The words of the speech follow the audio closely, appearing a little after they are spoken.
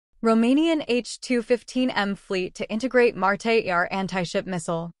Romanian H215M fleet to integrate Marte ER anti-ship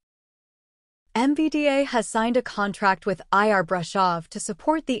missile. MBDA has signed a contract with IAR Brasov to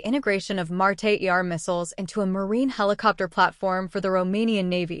support the integration of Marte ER missiles into a marine helicopter platform for the Romanian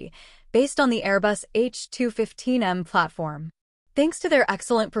Navy, based on the Airbus H215M platform. Thanks to their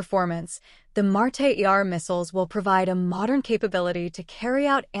excellent performance, the Marte ER missiles will provide a modern capability to carry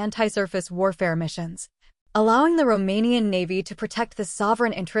out anti-surface warfare missions, allowing the Romanian Navy to protect the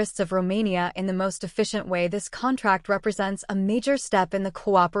sovereign interests of Romania in the most efficient way. This contract represents a major step in the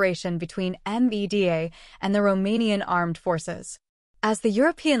cooperation between MBDA and the Romanian armed forces. As the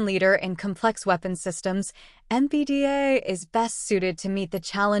European leader in complex weapons systems, MBDA is best suited to meet the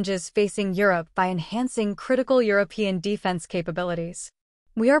challenges facing Europe by enhancing critical European defense capabilities.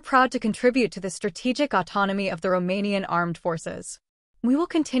 We are proud to contribute to the strategic autonomy of the Romanian armed forces. We will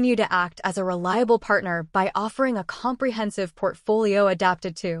continue to act as a reliable partner by offering a comprehensive portfolio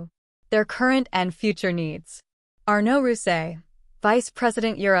adapted to their current and future needs. Arnaud Rousset, Vice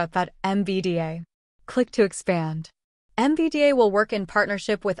President Europe at MBDA. Click to expand. MBDA will work in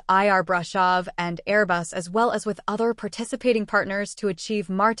partnership with IAR Brasov and Airbus as well as with other participating partners to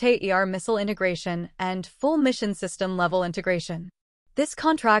achieve Marte ER missile integration and full mission system level integration. This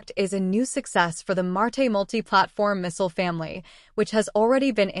contract is a new success for the Marte multi-platform missile family, which has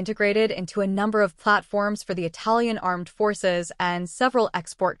already been integrated into a number of platforms for the Italian armed forces and several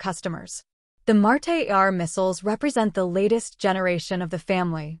export customers. The Marte ER missiles represent the latest generation of the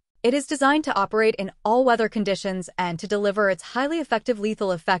family. It is designed to operate in all-weather conditions and to deliver its highly effective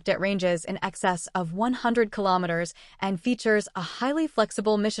lethal effect at ranges in excess of 100 kilometers and features a highly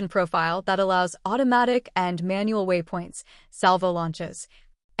flexible mission profile that allows automatic and manual waypoints, salvo launches,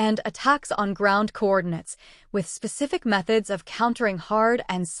 and attacks on ground coordinates, with specific methods of countering hard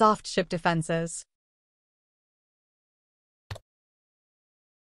and soft ship defenses.